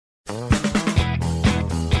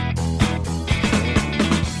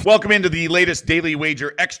Welcome into the latest Daily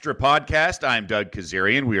Wager Extra podcast. I'm Doug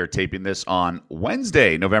Kazarian. We are taping this on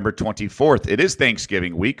Wednesday, November 24th. It is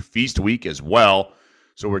Thanksgiving week, feast week as well.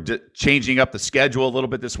 So we're changing up the schedule a little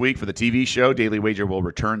bit this week for the TV show. Daily Wager will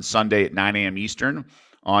return Sunday at 9 a.m. Eastern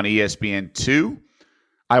on ESPN2.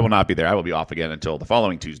 I will not be there. I will be off again until the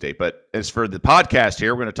following Tuesday. But as for the podcast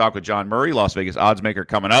here, we're going to talk with John Murray, Las Vegas oddsmaker,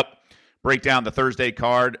 coming up. Break down the Thursday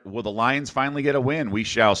card. Will the Lions finally get a win? We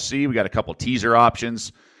shall see. We got a couple teaser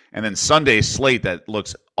options. And then Sunday's slate that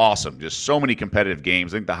looks awesome. Just so many competitive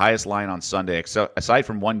games. I think the highest line on Sunday, aside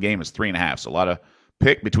from one game, is 3.5. So a lot of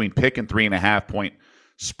between pick and 3.5 point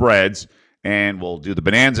spreads. And we'll do the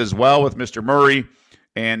bonanza as well with Mr. Murray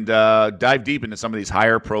and dive deep into some of these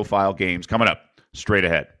higher profile games coming up straight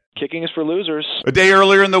ahead. Kicking is for losers. A day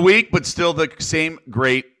earlier in the week, but still the same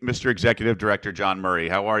great Mr. Executive Director John Murray.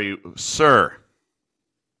 How are you, sir?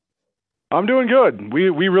 I'm doing good. We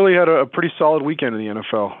really had a pretty solid weekend in the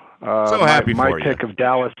NFL. So happy for you. My pick of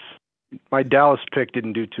Dallas, my Dallas pick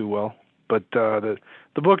didn't do too well, but the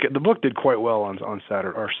book did quite well on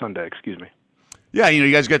Saturday or Sunday. Excuse me. Yeah, you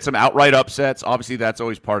guys get some outright upsets. Obviously, that's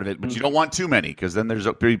always part of it, but you don't want too many because then there's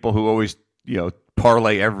people who always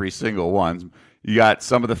parlay every single one. You got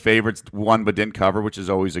some of the favorites won but didn't cover, which is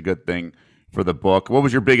always a good thing for the book. What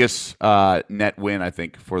was your biggest net win, I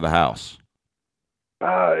think, for the house?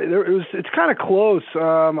 It's kind of close.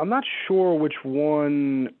 I'm not sure which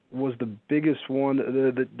one was the biggest one.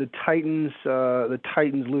 The Titans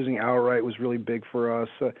losing outright was really big for us.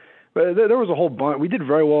 But there was a whole bunch. We did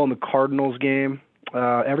very well in the Cardinals game.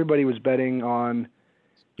 Everybody was betting on.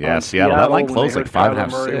 Yeah, Seattle. That line closed like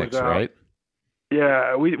 5.5, 6, right?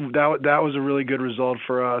 Yeah, that was a really good result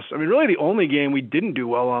for us. I mean, really the only game we didn't do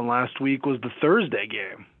well on last week was the Thursday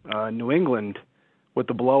game. New England with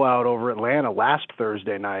the blowout over Atlanta last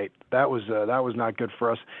Thursday night. That was not good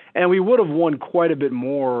for us. And we would have won quite a bit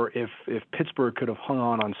more if Pittsburgh could have hung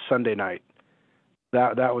on Sunday night.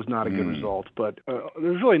 That was not a good result. But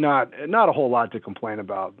there's really not a whole lot to complain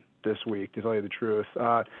about this week, to tell you the truth.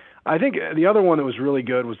 I think the other one that was really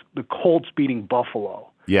good was the Colts beating Buffalo.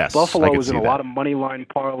 Yes, Buffalo was in a lot of money line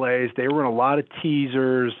parlays. They were in a lot of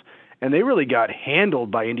teasers, and they really got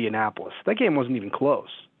handled by Indianapolis. That game wasn't even close.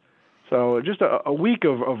 So just a week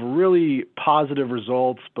of really positive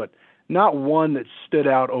results, but not one that stood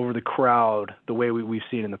out over the crowd the way we've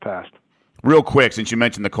seen in the past. Real quick, since you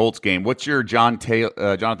mentioned the Colts game, what's your Jonathan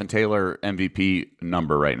Taylor MVP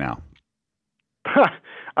number right now?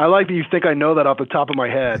 I like that you think I know that off the top of my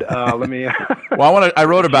head. Let me. Well, I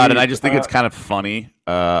wrote about it. And I just think it's kind of funny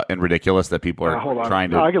and ridiculous that people are trying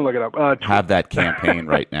to. I can look it up. Have that campaign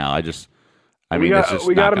right now. We got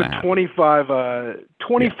him at 25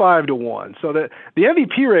 to 1. So the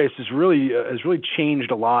MVP race has really changed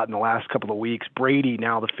a lot in the last couple of weeks. Brady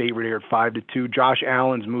now the favorite here at 5 to 2. Josh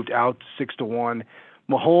Allen's moved out to 6 to 1.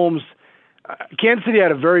 Mahomes. Kansas City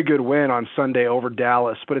had a very good win on Sunday over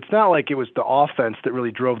Dallas, but it's not like it was the offense that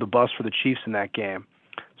really drove the bus for the Chiefs in that game.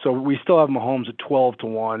 So we still have Mahomes at 12 to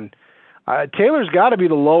 1. Taylor's got to be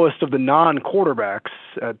the lowest of the non-quarterbacks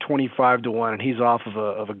at 25 to 1, and he's off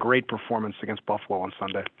of a great performance against Buffalo on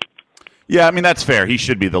Sunday. Yeah, I mean, that's fair. He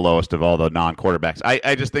should be the lowest of all the non-quarterbacks.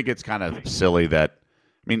 I just think it's kind of silly that,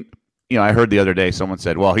 I heard the other day someone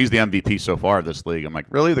said, well, he's the MVP so far of this league. I'm like,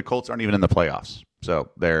 really? The Colts aren't even in the playoffs. So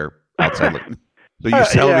they're outside looking. So you're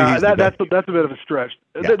telling me that's a bit of a stretch.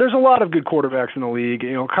 Yeah. There's a lot of good quarterbacks in the league.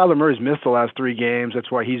 Kyler Murray's missed the last 3 games. That's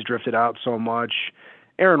why he's drifted out so much.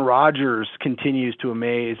 Aaron Rodgers continues to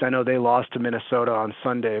amaze. I know they lost to Minnesota on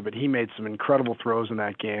Sunday, but he made some incredible throws in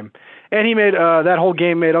that game. And he made that whole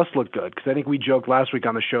game made us look good because I think we joked last week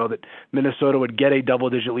on the show that Minnesota would get a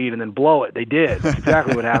double-digit lead and then blow it. They did. That's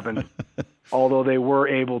exactly what happened, although they were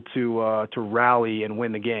able to rally and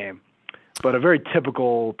win the game. But a very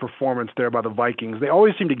typical performance there by the Vikings. They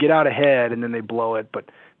always seem to get out ahead and then they blow it, but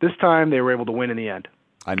this time they were able to win in the end.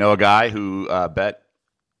 I know a guy who bet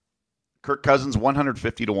Kirk Cousins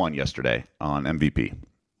 150 to 1 yesterday on MVP.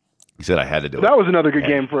 He said I had to do it. That was another good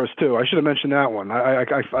game for us too. I should have mentioned that one.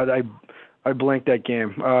 I blanked that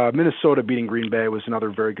game. Minnesota beating Green Bay was another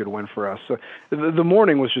very good win for us. So the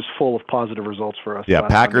morning was just full of positive results for us. Yeah,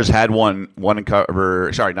 Packers had one and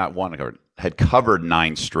cover. Sorry, not one and covered. Had covered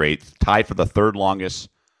 9 straight, tied for the third longest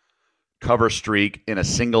cover streak in a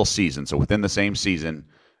single season. So within the same season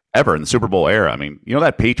ever in the Super Bowl era. I mean,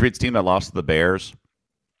 that Patriots team that lost to the Bears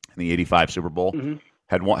in the '85 Super Bowl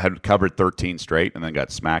had covered 13 straight and then got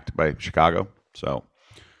smacked by Chicago. So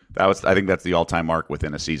I think that's the all-time mark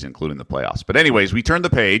within a season, including the playoffs. But anyways, we turned the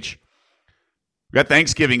page. We got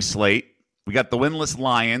Thanksgiving slate. We got the winless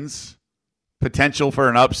Lions, potential for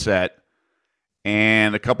an upset.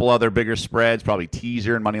 and a couple other bigger spreads, probably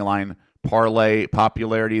teaser and money line parlay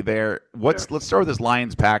popularity there. Let's start with this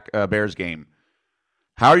Lions Bears game.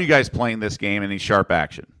 How are you guys playing this game? Any sharp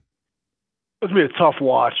action? It's gonna be a tough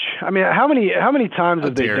watch. I mean, how many times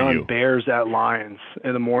have they done you. Bears at Lions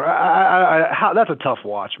in the morning? That's a tough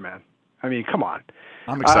watch, man. I mean, come on.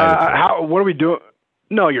 I'm excited. What are we doing?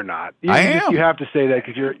 No, you're not. I am. You have to say that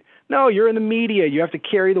because you're in the media. You have to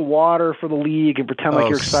carry the water for the league and pretend like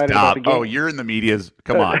you're excited about the game. Oh, you're in the media.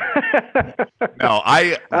 Come on. No,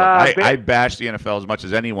 I bash the NFL as much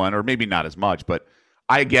as anyone, or maybe not as much, but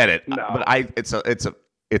I get it. No. But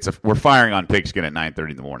we're firing on pigskin at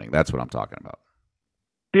 9:30 in the morning. That's what I'm talking about.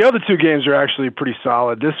 The other two games are actually pretty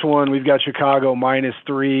solid. This one, we've got Chicago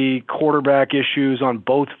 -3, quarterback issues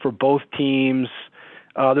for both teams.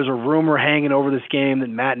 There's a rumor hanging over this game that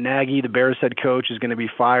Matt Nagy, the Bears head coach, is going to be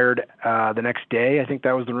fired the next day. I think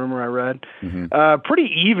that was the rumor I read. Mm-hmm. Pretty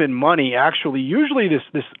even money, actually. Usually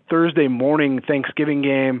this Thursday morning Thanksgiving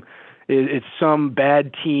game, it's some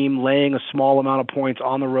bad team laying a small amount of points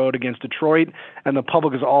on the road against Detroit, and the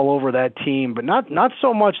public is all over that team. But not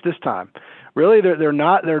so much this time. Really, they're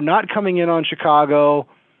not coming in on Chicago,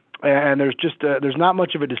 and there's not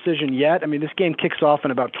much of a decision yet. I mean, this game kicks off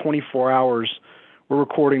in about 24 hours. We're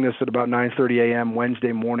recording this at about 9:30 a.m.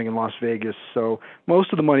 Wednesday morning in Las Vegas, so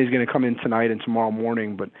most of the money is going to come in tonight and tomorrow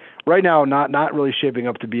morning. But right now, not really shaping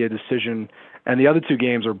up to be a decision, and the other two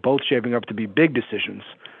games are both shaping up to be big decisions.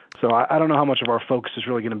 So I don't know how much of our focus is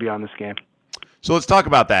really going to be on this game. So let's talk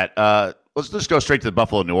about that. Let's just go straight to the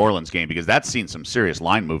Buffalo-New Orleans game because that's seen some serious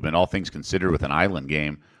line movement, all things considered, with an island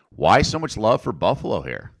game. Why so much love for Buffalo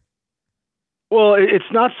here? Well, it's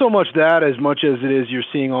not so much that as much as it is you're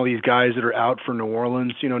seeing all these guys that are out for New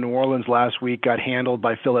Orleans. You know, New Orleans last week got handled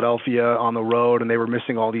by Philadelphia on the road, and they were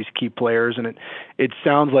missing all these key players. And it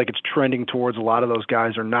sounds like it's trending towards a lot of those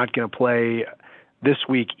guys are not going to play this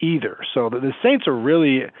week either. So the Saints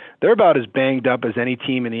are they're about as banged up as any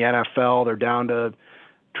team in the NFL. They're down to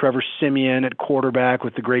Trevor Siemian at quarterback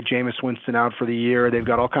with the great Jameis Winston out for the year. They've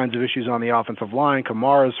got all kinds of issues on the offensive line.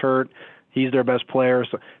 Kamara's hurt. He's their best player.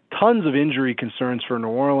 So tons of injury concerns for New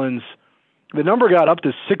Orleans. The number got up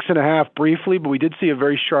to 6.5 briefly, but we did see a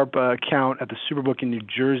very sharp count at the Superbook in New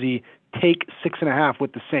Jersey take 6.5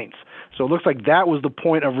 with the Saints. So it looks like that was the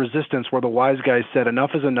point of resistance where the wise guys said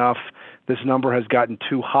enough is enough. This number has gotten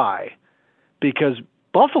too high because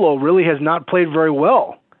Buffalo really has not played very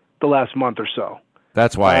well the last month or so.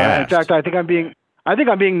 That's why I asked. In fact, I think I'm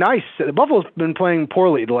being nice. Buffalo's been playing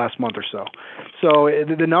poorly the last month or so. So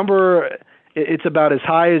the number, it's about as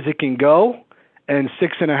high as it can go, and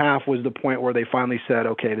 6.5 was the point where they finally said,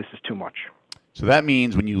 okay, this is too much. So that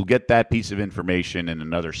means when you get that piece of information in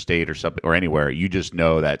another state or something or anywhere, you just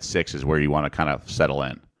know that 6 is where you want to kind of settle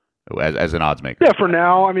in as an odds maker. Yeah, for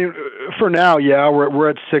now. I mean, yeah, we're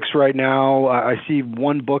at 6 right now. I see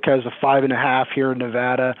one book has a 5.5 here in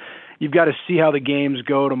Nevada. You've got to see how the games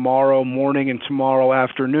go tomorrow morning and tomorrow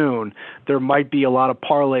afternoon. There might be a lot of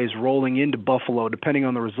parlays rolling into Buffalo depending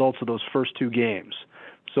on the results of those first two games.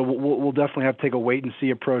 So we'll definitely have to take a wait-and-see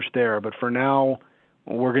approach there. But for now,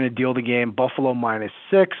 we're going to deal the game Buffalo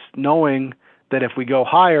 -6, knowing that if we go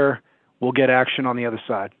higher, we'll get action on the other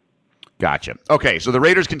side. Gotcha. Okay, so the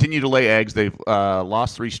Raiders continue to lay eggs. They've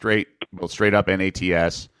lost 3 straight, both straight up and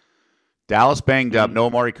ATS. Dallas banged up. No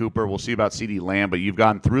Amari Cooper. We'll see about CeeDee Lamb, but you've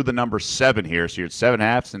gone through the number 7 here. So you're at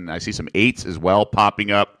 7.5s, and I see some 8s as well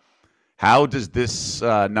popping up. How does this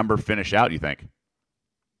number finish out, you think?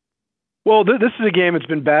 Well, this is a game that's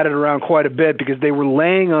been batted around quite a bit because they were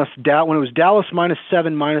laying us down when it was Dallas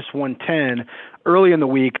 -7, -110 early in the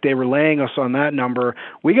week. They were laying us on that number.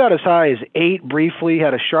 We got as high as 8 briefly,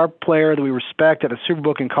 had a sharp player that we respect at a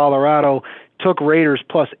Superbook in Colorado, took Raiders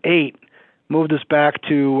 +8, moved us back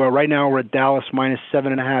to right now we're at Dallas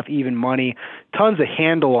 -7.5 even money. Tons of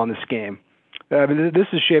handle on this game. I mean, this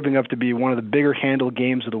is shaping up to be one of the bigger handle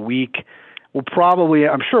games of the week.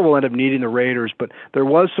 I'm sure we'll end up needing the Raiders, but there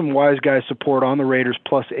was some wise guy support on the Raiders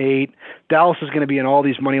 +8. Dallas is going to be in all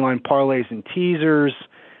these moneyline parlays and teasers.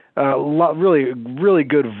 Really, really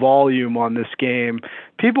good volume on this game.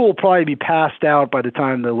 People will probably be passed out by the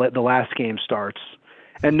time the last game starts.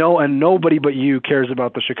 And nobody but you cares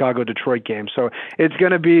about the Chicago-Detroit game. So it's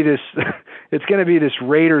going to be this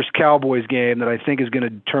Raiders-Cowboys game that I think is going to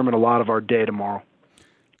determine a lot of our day tomorrow.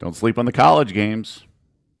 Don't sleep on the college games.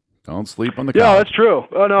 Don't sleep on the college. Yeah, that's true.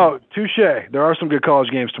 Oh, no, touche. There are some good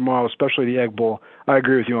college games tomorrow, especially the Egg Bowl. I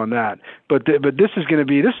agree with you on that. But this is going to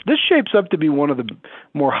be this shapes up to be one of the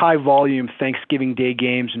more high-volume Thanksgiving Day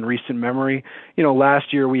games in recent memory. You know,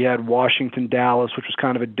 last year we had Washington-Dallas, which was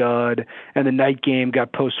kind of a dud, and the night game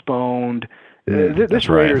got postponed. This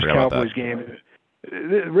right. Raiders-Cowboys game,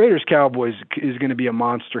 the Raiders-Cowboys is going to be a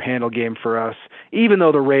monster handle game for us, even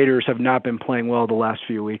though the Raiders have not been playing well the last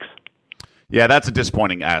few weeks. Yeah, that's a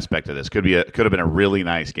disappointing aspect of this. Could have been a really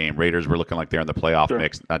nice game. Raiders were looking like they're in the playoff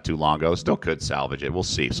mix not too long ago. Still could salvage it. We'll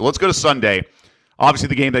see. So let's go to Sunday. Obviously,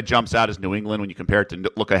 the game that jumps out is New England when you compare it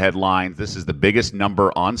to look-ahead lines. This is the biggest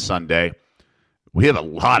number on Sunday. We have a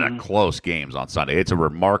lot of close games on Sunday. It's a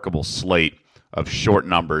remarkable slate of short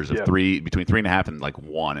numbers of between 3.5 and like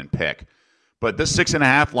 1 and pick. But this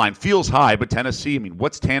 6.5 line feels high, but Tennessee, I mean,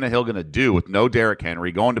 what's Tannehill going to do with no Derrick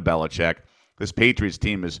Henry going to Belichick? This Patriots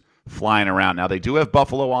team is flying around. Now, they do have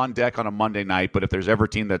Buffalo on deck on a Monday night, but if there's ever a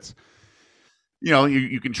team that's,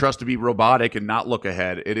 you can trust to be robotic and not look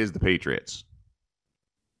ahead, it is the Patriots.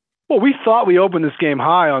 Well, we thought we opened this game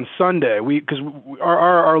high on Sunday because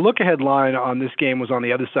our look-ahead line on this game was on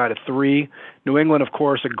the other side of 3. New England, of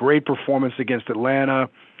course, a great performance against Atlanta.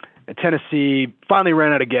 And Tennessee finally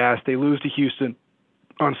ran out of gas. They lose to Houston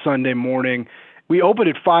on Sunday morning. We opened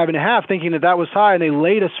at 5.5, thinking that was high, and they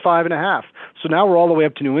laid us 5.5. So now we're all the way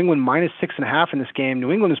up to New England minus 6.5 in this game.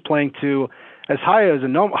 New England is playing to as high of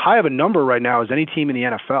a number right now as any team in the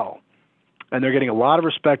NFL. And they're getting a lot of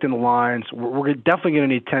respect in the lines. We're definitely going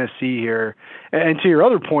to need Tennessee here. And to your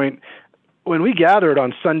other point, when we gathered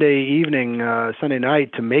on Sunday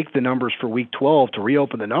night to make the numbers for Week 12, to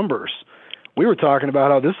reopen the numbers, we were talking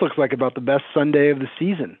about how this looks like about the best Sunday of the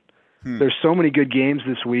season. There's so many good games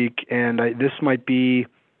this week, and this might be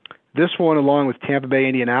this one along with Tampa Bay,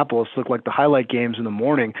 Indianapolis look like the highlight games in the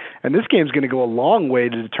morning. And this game's going to go a long way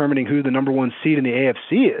to determining who the number 1 seed in the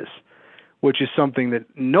AFC is, which is something that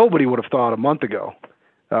nobody would have thought a month ago.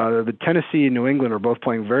 The Tennessee and New England are both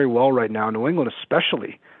playing very well right now. New England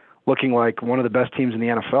especially looking like one of the best teams in the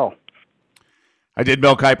NFL. I did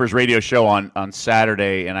Mel Kiper's radio show on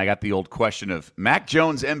Saturday, and I got the old question of Mac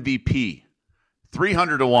Jones MVP.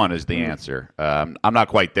 300-1 is the answer. I'm not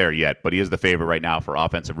quite there yet, but he is the favorite right now for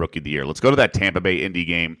Offensive Rookie of the Year. Let's go to that Tampa Bay Indy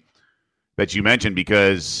game that you mentioned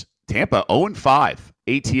because Tampa 0-5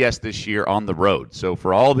 ATS this year on the road. So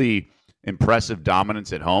for all the impressive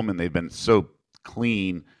dominance at home, and they've been so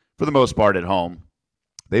clean for the most part at home,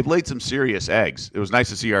 they've laid some serious eggs. It was nice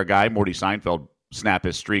to see our guy, Morty Seinfeld, snap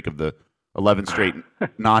his streak of the 11 straight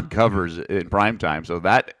non-covers in primetime. So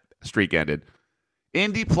that streak ended.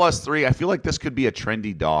 Indy +3, I feel like this could be a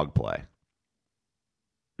trendy dog play.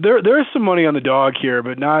 There is some money on the dog here,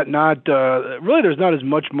 but not really. There's not as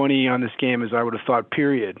much money on this game as I would have thought.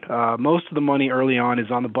 Period. Most of the money early on is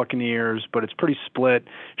on the Buccaneers, but it's pretty split.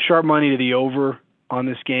 Sharp money to the over on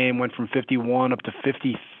this game went from 51 up to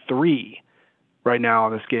 53 right now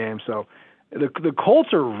on this game. So the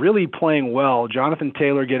Colts are really playing well. Jonathan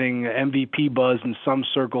Taylor getting MVP buzz in some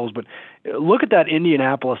circles, but look at that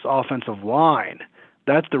Indianapolis offensive line.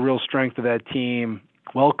 That's the real strength of that team.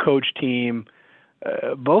 Well-coached team.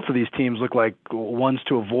 Both of these teams look like ones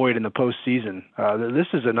to avoid in the postseason. This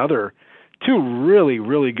is another 2 really,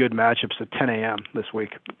 really good matchups at 10 a.m. this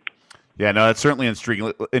week. Yeah, no, that's certainly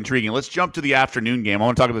intriguing. Let's jump to the afternoon game. I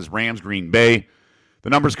want to talk about this Rams-Green Bay. The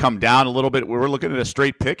numbers come down a little bit. We're looking at a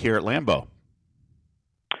straight pick here at Lambeau.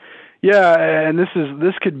 Yeah, and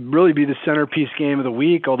this could really be the centerpiece game of the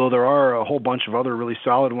week, although there are a whole bunch of other really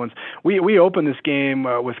solid ones. We opened this game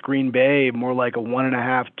with Green Bay more like a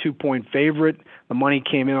 1.5, 2-point favorite. The money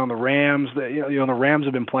came in on the Rams. The Rams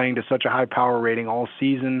have been playing to such a high power rating all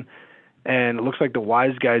season, and it looks like the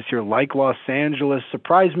wise guys here like Los Angeles.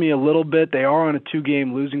 Surprised me a little bit. They are on a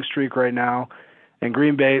 2-game losing streak right now. And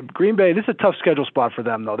Green Bay, this is a tough schedule spot for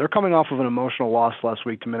them, though. They're coming off of an emotional loss last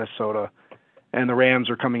week to Minnesota, and the Rams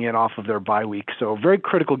are coming in off of their bye week. So a very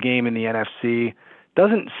critical game in the NFC.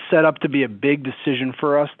 Doesn't set up to be a big decision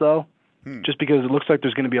for us, though, just because it looks like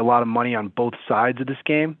there's going to be a lot of money on both sides of this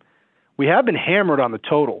game. We have been hammered on the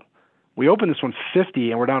total. We opened this one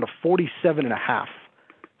 50, and we're down to 47.5.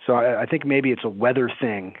 So I think maybe it's a weather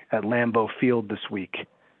thing at Lambeau Field this week,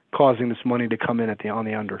 causing this money to come in on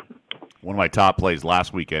the under. One of my top plays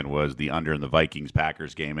last weekend was the under in the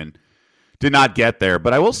Vikings-Packers game, and did not get there.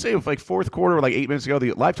 But I will say, with like fourth quarter, like 8 minutes ago,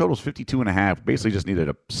 the live total was 52.5. Basically just needed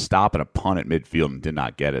a stop and a punt at midfield and did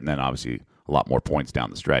not get it. And then obviously a lot more points down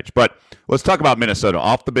the stretch. But let's talk about Minnesota.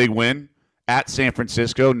 Off the big win at San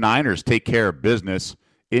Francisco, Niners take care of business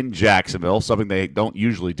in Jacksonville, something they don't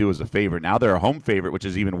usually do as a favorite. Now they're a home favorite, which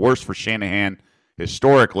is even worse for Shanahan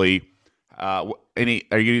historically. Do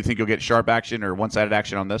you think you'll get sharp action or one-sided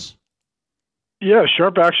action on this? Yeah,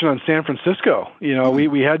 sharp action on San Francisco.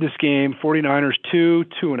 We had this game, 49ers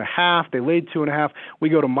 2.5. They laid 2.5. We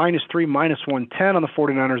go to -3, -110 on the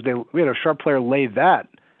 49ers. We had a sharp player lay that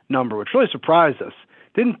number, which really surprised us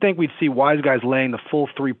didn't think we'd see Wise Guys laying the full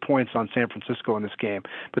 3 points on San Francisco in this game,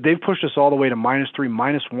 but they've pushed us all the way to -3,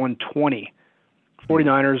 -120.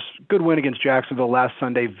 49ers, good win against Jacksonville last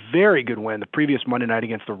Sunday, very good win the previous Monday night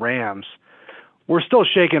against the Rams. We're still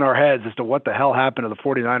shaking our heads as to what the hell happened to the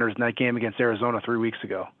 49ers in that game against Arizona 3 weeks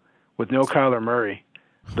ago with no Kyler Murray.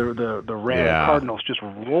 The Cardinals just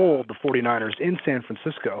rolled the 49ers in San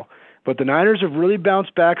Francisco. But the Niners have really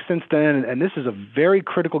bounced back since then, and this is a very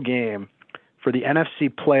critical game for the NFC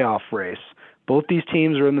playoff race. Both these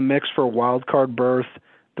teams are in the mix for a wild card berth.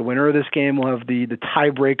 The winner of this game will have the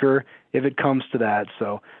tiebreaker if it comes to that.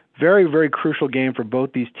 So very, very crucial game for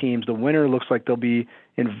both these teams. The winner looks like they'll be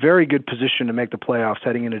in very good position to make the playoffs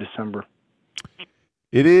heading into December.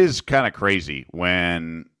 It is kind of crazy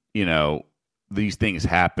when, these things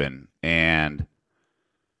happen, and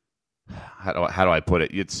how do I put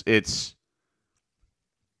it? It's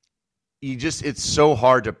so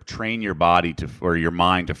hard to train your body or your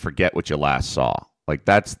mind to forget what you last saw. Like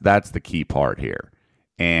that's the key part here.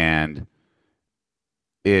 And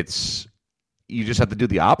you just have to do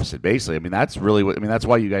the opposite, basically. I mean, that's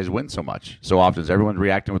why you guys win so often is everyone's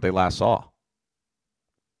reacting to what they last saw.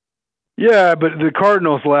 Yeah, but the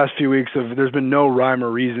Cardinals the last few weeks there's been no rhyme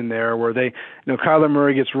or reason there where Kyler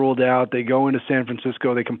Murray gets ruled out, they go into San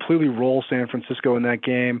Francisco, they completely roll San Francisco in that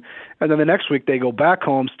game, and then the next week they go back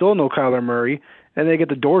home, still no Kyler Murray, and they get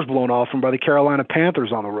the doors blown off them by the Carolina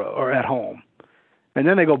Panthers on the road or at home. And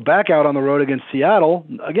then they go back out on the road against Seattle,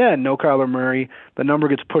 again, no Kyler Murray, the number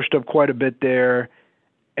gets pushed up quite a bit there,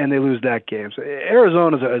 and they lose that game. So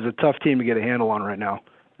Arizona is a tough team to get a handle on right now.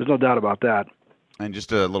 There's no doubt about that. And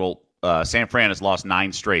just a little San Fran has lost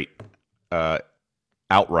 9 straight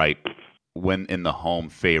outright when in the home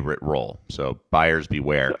favorite role. So buyers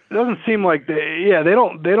beware. It doesn't seem like they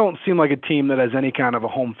don't seem like a team that has any kind of a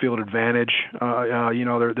home field advantage.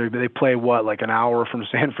 They play like an hour from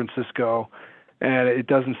San Francisco, and it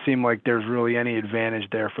doesn't seem like there's really any advantage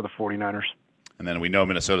there for the 49ers. And then we know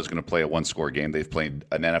Minnesota's going to play a one-score game. They've played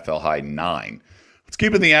an NFL high 9. Let's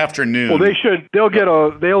keep it in the afternoon. Well, they should. They'll get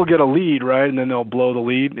a lead, right, and then they'll blow the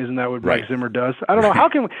lead. Isn't that what Mike Zimmer does? I don't know.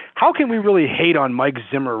 How can we really hate on Mike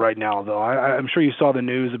Zimmer right now, though? I'm sure you saw the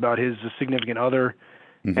news about his significant other,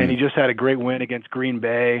 and he just had a great win against Green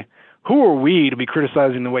Bay. Who are we to be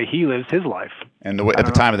criticizing the way he lives his life? And at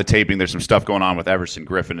the time of the taping, there's some stuff going on with Everson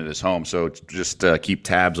Griffin at his home, so just keep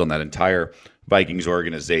tabs on that entire Vikings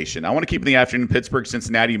organization. I want to keep in the afternoon. Pittsburgh,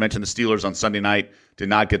 Cincinnati. You mentioned the Steelers on Sunday night did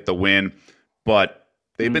not get the win, but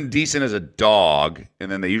they've been decent as a dog,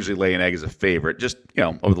 and then they usually lay an egg as a favorite, just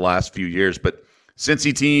over the last few years. But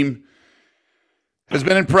Cincy team has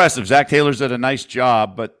been impressive. Zach Taylor's done a nice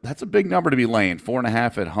job, but that's a big number to be laying.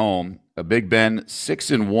 4.5 at home. A Big Ben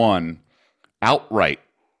 6-1 outright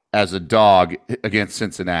as a dog against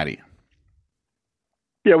Cincinnati.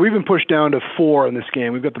 Yeah, we've been pushed down to 4 in this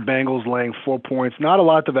game. We've got the Bengals laying 4 points. Not a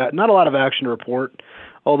lot of action to report.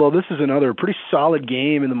 Although this is another pretty solid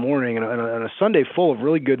game in the morning and a Sunday full of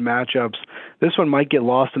really good matchups. This one might get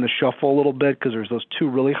lost in the shuffle a little bit because there's those 2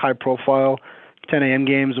 really high-profile 10 a.m.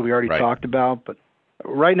 games that we already talked about. But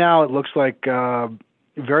right now it looks like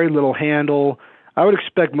very little handle. I would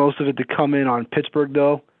expect most of it to come in on Pittsburgh,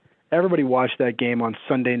 though. Everybody watched that game on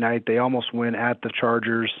Sunday night. They almost win at the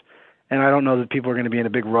Chargers. And I don't know that people are going to be in a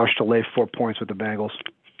big rush to lay 4 points with the Bengals.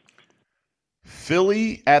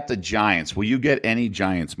 Philly at the Giants. Will you get any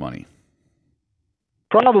Giants money?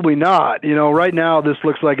 Probably not. Right now this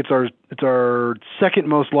looks like it's our second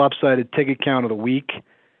most lopsided ticket count of the week.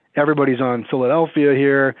 Everybody's on Philadelphia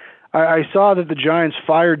here. I saw that the Giants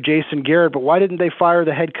fired Jason Garrett, but why didn't they fire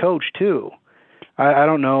the head coach too? I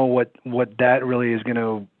don't know what that really is going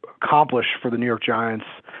to accomplish for the New York Giants.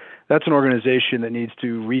 That's an organization that needs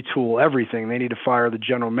to retool everything. They need to fire the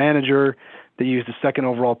general manager. They used the second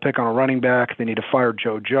overall pick on a running back. They need to fire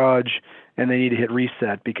Joe Judge, and they need to hit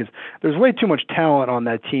reset because there's way too much talent on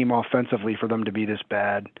that team offensively for them to be this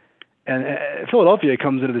bad. And Philadelphia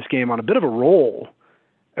comes into this game on a bit of a roll.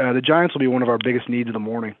 The Giants will be one of our biggest needs of the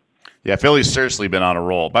morning. Yeah, Philly's seriously been on a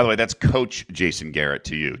roll. By the way, that's Coach Jason Garrett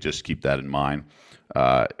to you. Just keep that in mind.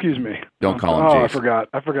 Excuse me. Don't call him Jason.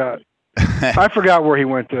 I forgot. I forgot where he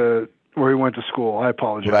went to school. I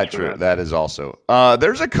apologize. Well, that's true. That is also.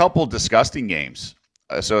 There's a couple disgusting games.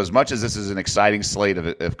 So as much as this is an exciting slate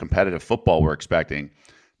of competitive football we're expecting,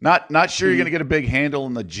 not sure you're going to get a big handle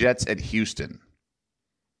on the Jets at Houston.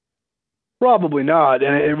 Probably not,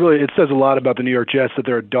 and it says a lot about the New York Jets that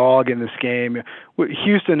they're a dog in this game.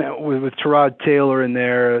 Houston with Tyrod Taylor in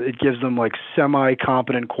there, it gives them like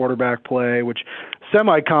semi-competent quarterback play, which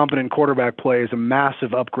semi-competent quarterback play is a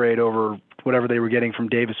massive upgrade over whatever they were getting from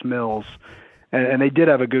Davis Mills. and they did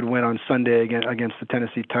have a good win on Sunday against the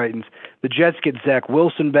Tennessee Titans. The Jets get Zach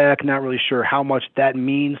Wilson back. Not really sure how much that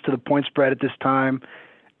means to the point spread at this time.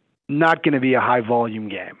 Not going to be a high-volume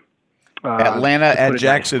game. Atlanta at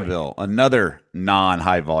Jacksonville, another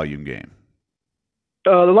non-high volume game.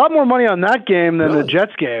 A lot more money on that game than the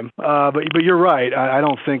Jets game, but you're right. I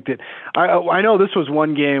don't think that. I know this was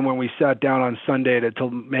one game when we sat down on Sunday to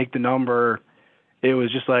make the number. It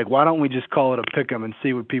was just like, why don't we just call it a pick'em and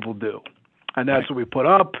see what people do? And that's what we put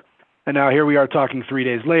up. And now here we are talking 3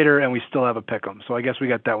 days later, and we still have a pick'em. So I guess we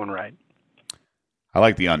got that one right. I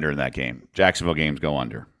like the under in that game. Jacksonville games go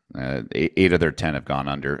under. 8 of their 10 have gone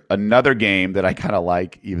under. Another game that I kind of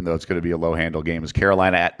like, even though it's going to be a low-handle game, is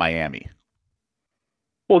Carolina at Miami.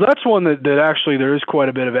 Well, that's one that actually there is quite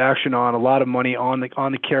a bit of action on. A lot of money on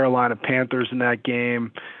the Carolina Panthers in that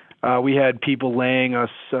game. We had people laying us.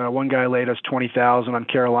 One guy laid us 20,000 on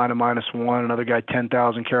Carolina -1. Another guy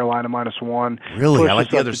 10,000 Carolina -1. Really, I like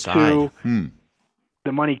the other side.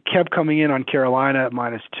 The money kept coming in on Carolina at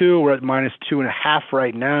 -2. We're at -2.5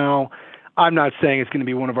 right now. I'm not saying it's going to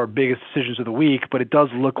be one of our biggest decisions of the week, but it does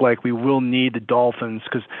look like we will need the Dolphins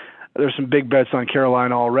because there's some big bets on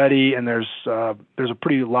Carolina already, and there's a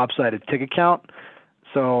pretty lopsided ticket count.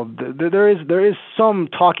 So there is some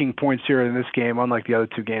talking points here in this game, unlike the other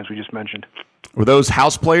two games we just mentioned. Were those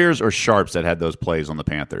house players or sharps that had those plays on the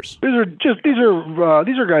Panthers? These are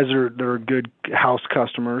guys that are good house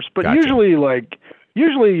customers, but Gotcha.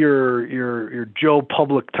 usually your Joe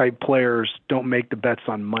Public type players don't make the bets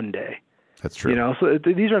on Monday. That's true. So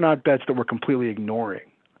these are not bets that we're completely ignoring.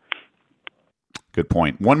 Good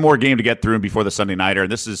point. One more game to get through before the Sunday Nighter,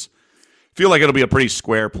 and this is feel like it'll be a pretty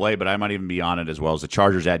square play, but I might even be on it as well as the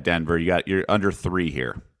Chargers at Denver. You're under 3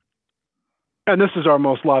 here. And this is our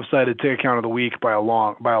most lopsided ticket count of the week by a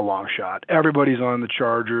long shot. Everybody's on the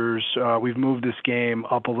Chargers. We've moved this game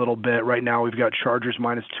up a little bit. Right now we've got Chargers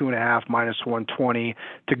 -2.5, -120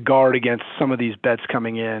 to guard against some of these bets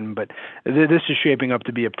coming in. But this is shaping up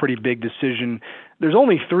to be a pretty big decision. There's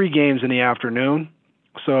only 3 games in the afternoon,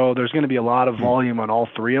 so there's going to be a lot of volume on all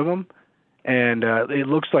 3 of them. And it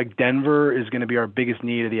looks like Denver is going to be our biggest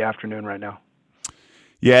need of the afternoon right now.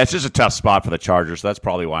 Yeah, it's just a tough spot for the Chargers, so that's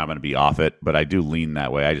probably why I'm going to be off it, but I do lean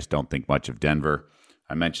that way. I just don't think much of Denver.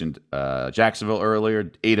 I mentioned Jacksonville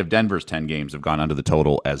earlier. 8 of Denver's 10 games have gone under the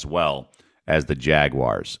total as well as the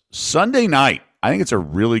Jaguars. Sunday night, I think it's a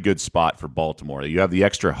really good spot for Baltimore. You have the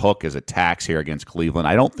extra hook as a tax here against Cleveland.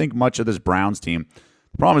 I don't think much of this Browns team.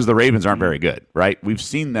 The problem is the Ravens aren't very good, right? We've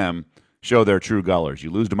seen them show their true colors.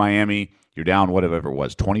 You lose to Miami, you're down whatever it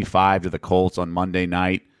was, 25 to the Colts on Monday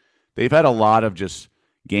night. They've had a lot of just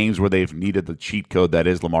games where they've needed the cheat code that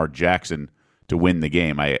is Lamar Jackson to win the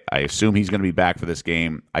game. I assume he's going to be back for this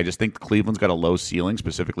game. I just think Cleveland's got a low ceiling,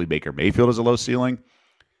 specifically Baker Mayfield has a low ceiling.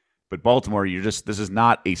 But Baltimore, this is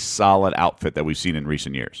not a solid outfit that we've seen in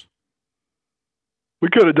recent years. We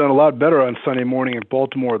could have done a lot better on Sunday morning if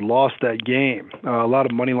Baltimore had lost that game. A lot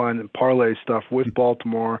of money line and parlay stuff with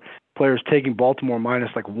Baltimore. Players taking Baltimore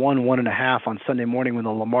 -1.5 on Sunday morning when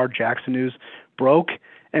the Lamar Jackson news broke.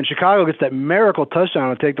 And Chicago gets that miracle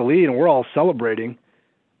touchdown to take the lead, and we're all celebrating.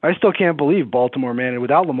 I still can't believe Baltimore managed,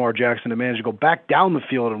 without Lamar Jackson, to manage to go back down the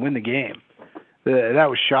field and win the game. That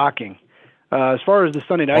was shocking. As far as the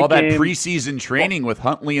Sunday night game, all that preseason training with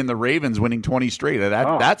Huntley and the Ravens winning 20 straight,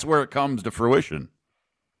 that's where it comes to fruition.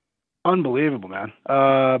 Unbelievable, man.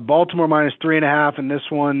 Baltimore -3.5 in this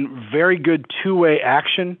one. Very good two-way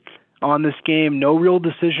action on this game. No real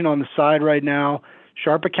decision on the side right now.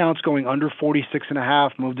 Sharp accounts going under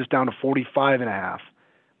 46.5 moved us down to 45.5.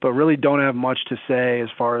 But really don't have much to say as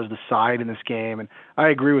far as the side in this game. And I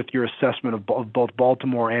agree with your assessment of both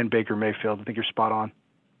Baltimore and Baker Mayfield. I think you're spot on.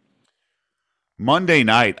 Monday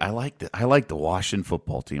night, I like the Washington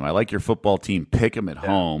football team. I like your football team. Pick them at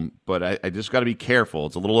home, but I just got to be careful.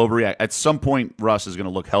 It's a little overreact. At some point, Russ is going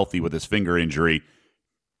to look healthy with his finger injury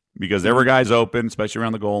because there were guys open, especially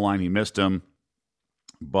around the goal line. He missed them,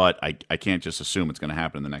 but I can't just assume it's going to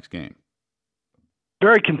happen in the next game.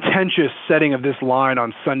 Very contentious setting of this line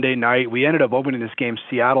on Sunday night. We ended up opening this game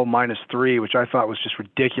Seattle -3, which I thought was just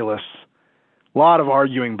ridiculous. A lot of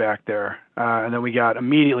arguing back there. And then we got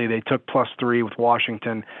immediately they took +3 with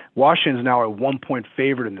Washington. Washington's now a 1-point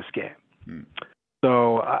favorite in this game.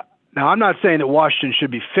 So now I'm not saying that Washington should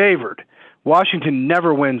be favored. Washington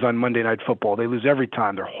never wins on Monday Night Football. They lose every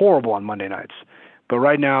time. They're horrible on Monday nights. But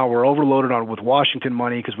right now we're overloaded with Washington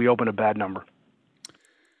money because we opened a bad number.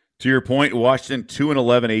 To your point, Washington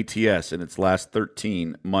 2-11 ATS in its last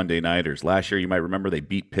 13 Monday Nighters. Last year, you might remember they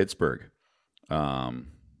beat Pittsburgh.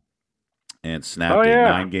 and snapped a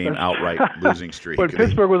 9-game outright losing streak. When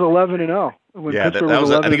Pittsburgh was 11-0. That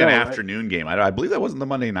was I think an afternoon game. I believe that wasn't the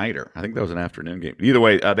Monday nighter. I think that was an afternoon game. Either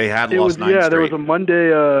way, they had lost 9 straight. There was a Monday.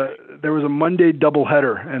 There was a Monday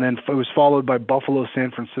doubleheader, and then it was followed by Buffalo,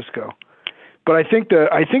 San Francisco. But I think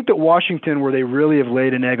that Washington, where they really have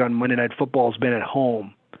laid an egg on Monday Night Football, has been at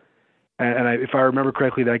home. And if I remember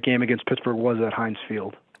correctly, that game against Pittsburgh was at Heinz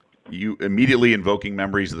Field. You immediately invoking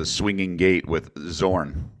memories of the swinging gate with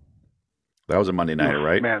Zorn. That was a Monday nighter,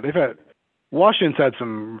 right? Man, Washington's had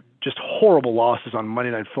some just horrible losses on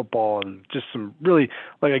Monday Night Football, and just some really,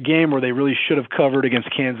 like a game where they really should have covered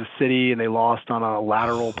against Kansas City and they lost on a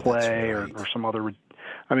lateral play or some other.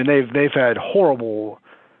 I mean, they've had horrible.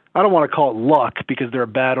 I don't want to call it luck because they're a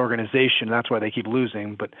bad organization. That's why they keep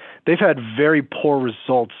losing. But they've had very poor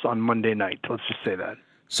results on Monday night. Let's just say that.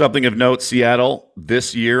 Something of note: Seattle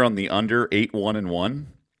this year on the under 8-1-1.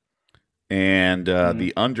 And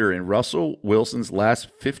the under in Russell Wilson's last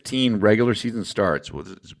 15 regular season starts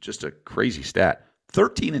was just a crazy stat.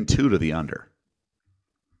 13-2 to the under.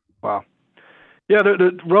 Wow. Yeah,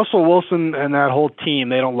 the Russell Wilson and that whole team,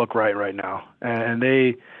 they don't look right now. And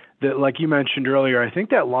they like you mentioned earlier, I think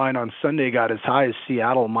that line on Sunday got as high as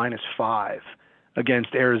Seattle -5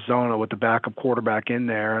 against Arizona with the backup quarterback in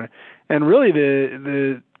there. And really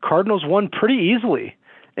the Cardinals won pretty easily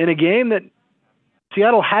in a game that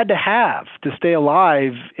Seattle had to stay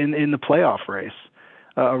alive in the playoff race.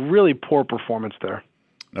 A really poor performance there.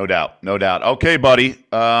 No doubt. Okay, buddy.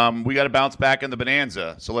 We got to bounce back in the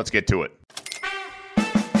bonanza, so let's get to it.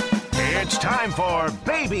 It's time for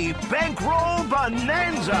Baby Bankroll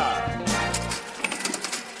Bonanza.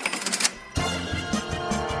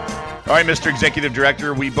 All right, Mr. Executive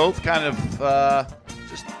Director, we both kind of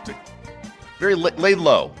just took laid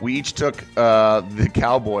low. We each took the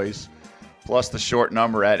Cowboys plus the short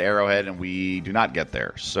number at Arrowhead, and we do not get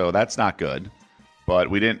there. So that's not good. But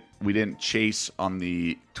we didn't chase on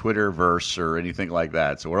the Twitterverse or anything like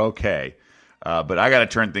that, so we're okay. But I got to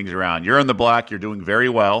turn things around. You're in the black. You're doing very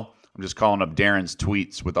well. I'm just calling up Darren's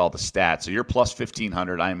tweets with all the stats. So you're plus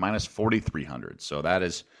 1,500. I am minus 4,300. So that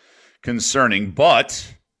is concerning.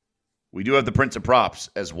 But we do have the Prince of Props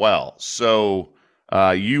as well. So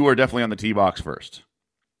you are definitely on the tee box first.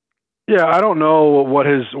 Yeah, I don't know what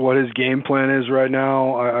his game plan is right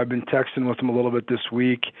now. I've been texting with him a little bit this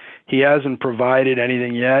week. He hasn't provided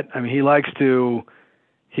anything yet. I mean, he likes to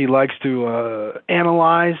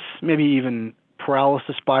analyze, maybe even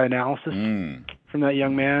paralysis by analysis from that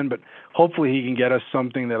young man. But hopefully he can get us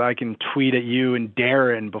something that I can tweet at you and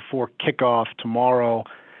Darren before kickoff tomorrow.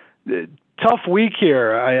 Tough week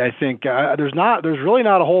here. I think there's really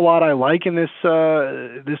not a whole lot I like in this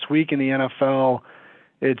week in the NFL.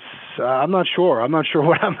 I'm not sure. I'm not sure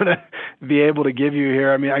what I'm going to be able to give you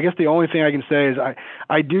here. I mean, I guess the only thing I can say is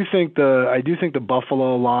I do think the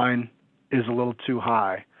Buffalo line is a little too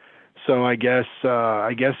high. So I guess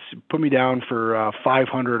put me down for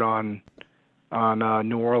 500 on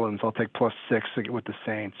New Orleans. I'll take +6 with the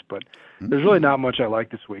Saints, but there's really not much I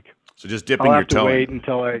like this week. So just dipping your toe. I'm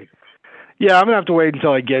gonna have to wait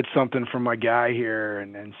until I get something from my guy here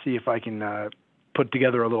and see if I can put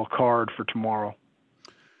together a little card for tomorrow.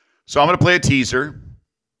 So I'm going to play a teaser,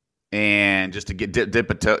 and just to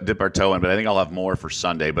dip our toe in, but I think I'll have more for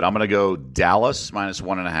Sunday. But I'm going to go Dallas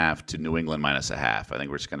 -1.5 to New England -0.5. I think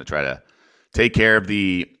we're just going to try to take care of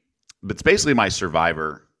it's basically my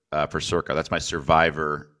survivor for Circa. That's my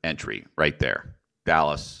survivor entry right there,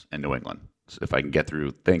 Dallas and New England. So if I can get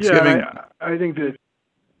through Thanksgiving. Yeah, I think that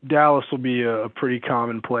Dallas will be a pretty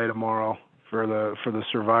common play tomorrow. For the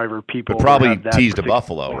survivor people, but probably tease to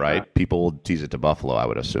Buffalo, right? People will tease it to Buffalo, I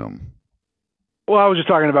would assume. Well, I was just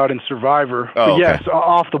talking about in Survivor. Oh, but okay. Yes,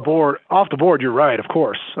 off the board, you're right. Of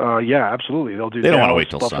course, yeah, absolutely. They'll do. They don't want to wait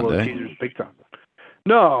till Buffalo Sunday. Teasers big time.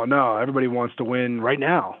 No. Everybody wants to win right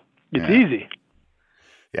now. It's easy.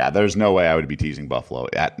 Yeah, there's no way I would be teasing Buffalo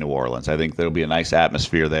at New Orleans. I think there'll be a nice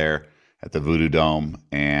atmosphere there at the Voodoo Dome,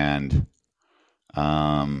 and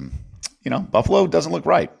Buffalo doesn't look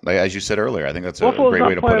right. Like, as you said earlier, I think that's a great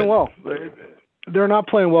way to put it. Well. They're not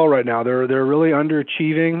playing well right now. They're really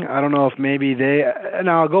underachieving. I don't know if maybe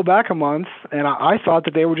now I'll go back a month, and I thought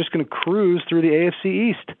that they were just going to cruise through the AFC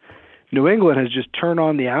East. New England has just turned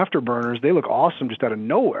on the afterburners. They look awesome just out of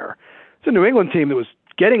nowhere. It's a New England team that was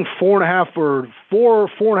getting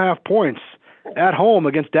 4.5 points at home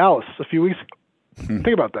against Dallas a few weeks ago.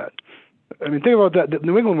 Think about that. Think about that.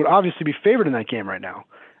 New England would obviously be favored in that game right now.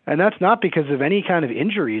 And that's not because of any kind of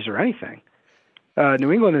injuries or anything.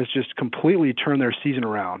 New England has just completely turned their season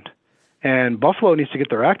around. And Buffalo needs to get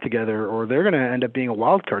their act together, or they're going to end up being a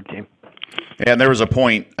wild card team. And there was a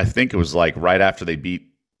point, I think it was like right after they beat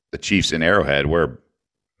the Chiefs in Arrowhead, where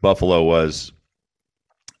Buffalo was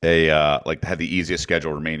had the easiest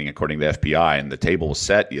schedule remaining according to the FPI, and the table was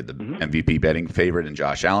set. You had the MVP betting favorite in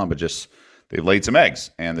Josh Allen, but just they've laid some eggs,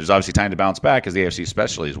 and there's obviously time to bounce back because the AFC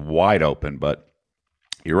especially is wide open. But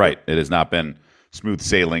you're right; it has not been smooth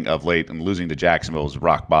sailing of late, and losing to Jacksonville was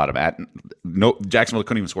rock bottom. Jacksonville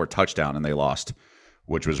couldn't even score a touchdown, and they lost,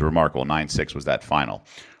 which was remarkable. 9-6 was that final.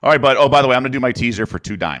 All right, but by the way, I'm going to do my teaser for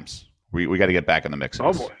 2 dimes. We got to get back in the mix.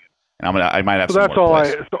 Oh boy. And I might have. So some that's more all.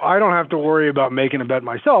 plays. So I don't have to worry about making a bet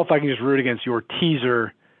myself. I can just root against your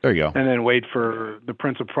teaser. There you go. And then wait for the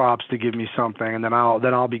Prince of Props to give me something, and then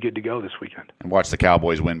I'll be good to go this weekend. And watch the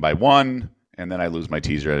Cowboys win by 1, and then I lose my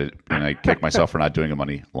teaser, and I kick myself for not doing a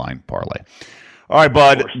money line parlay. All right,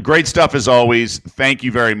 bud. Great stuff as always. Thank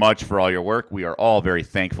you very much for all your work. We are all very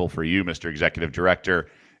thankful for you, Mr. Executive Director,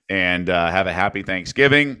 and have a happy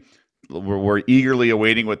Thanksgiving. We're eagerly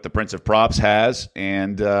awaiting what the Prince of Props has,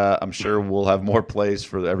 and I'm sure we'll have more plays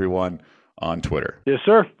for everyone on Twitter. Yes,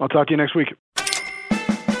 sir. I'll talk to you next week.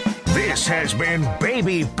 This has been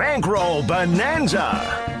Baby Bankroll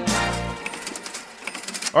Bonanza.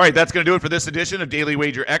 All right, that's going to do it for this edition of Daily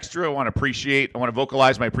Wager Extra. I want to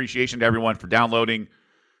vocalize my appreciation to everyone for downloading,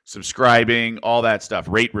 subscribing, all that stuff,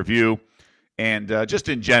 rate, review. And just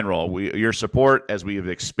in general, your support as we have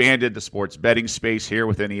expanded the sports betting space here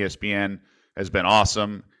within ESPN has been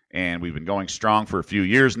awesome. And we've been going strong for a few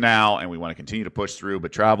years now, and we want to continue to push through.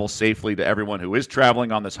 But travel safely to everyone who is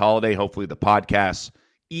traveling on this holiday. Hopefully the podcast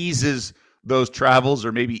eases those travels,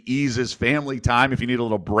 or maybe eases family time if you need a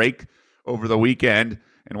little break over the weekend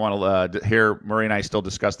and want to hear Murray and I still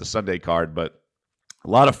discuss the Sunday card. But a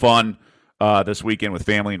lot of fun this weekend with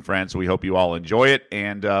family and friends. So we hope you all enjoy it,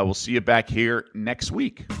 and we'll see you back here next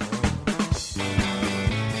week.